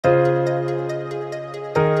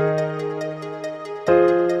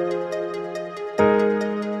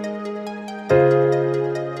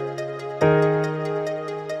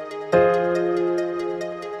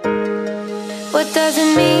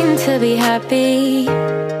happy,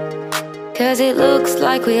 'cause it looks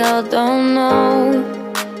like we all don't know.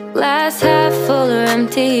 Glass half full or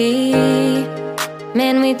empty,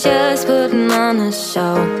 man, we just putting on a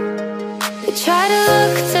show. We try to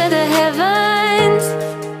look to the heavens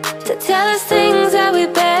to tell us things that we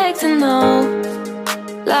beg to know.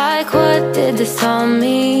 Like, what did this all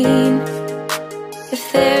mean if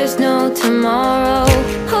there's no tomorrow?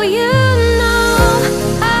 Oh, you know,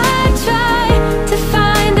 I try to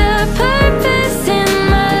find a purpose in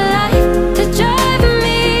my life, to drive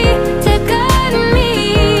me, to guide me.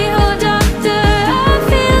 Oh, doctor, I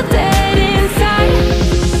feel dead inside.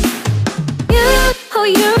 You, oh,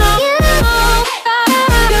 you know,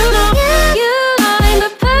 you find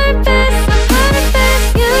a purpose,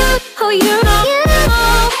 you, oh, you know.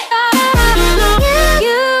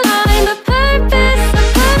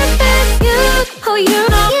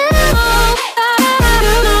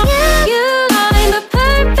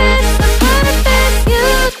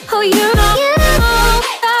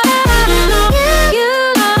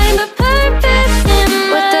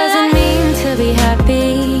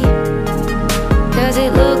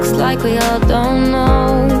 Like we all don't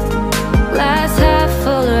know. Glass half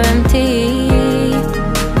full or empty,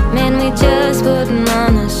 man, we just putting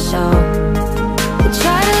on a show. We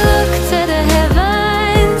try to look to the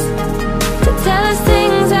heavens to tell us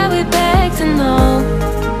things that we beg to know.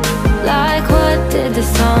 Like, what did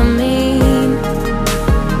this all mean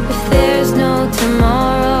if there's no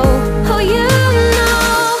tomorrow? Oh, you know,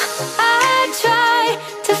 I try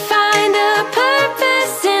to find a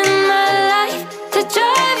purpose in my life, to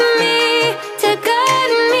drive me, to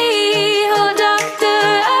guide me. Oh, doctor,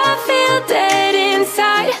 I feel dead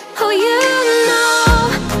inside. Oh, you know,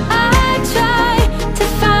 I try to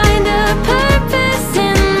find a purpose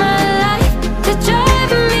in my life, to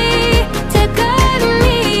drive me, to guide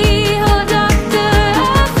me. Oh, doctor,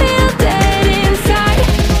 I feel dead inside.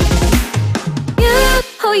 You,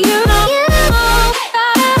 oh, you know,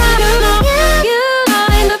 you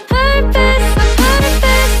find a purpose,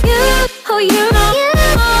 you, oh, you know.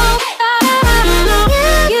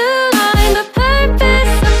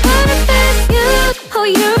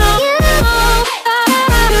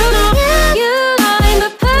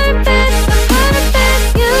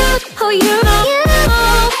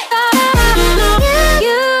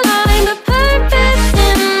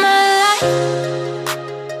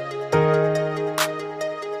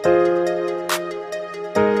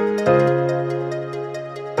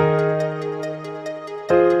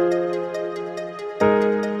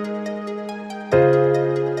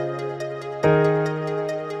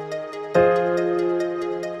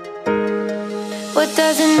 What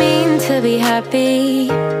does it mean to be happy?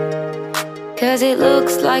 'Cause it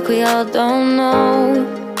looks like we all don't know.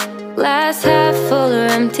 Glass half full or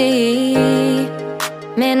empty,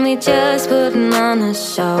 man, we just putting on a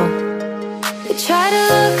show. We try to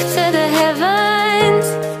look to the heavens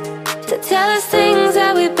to tell us things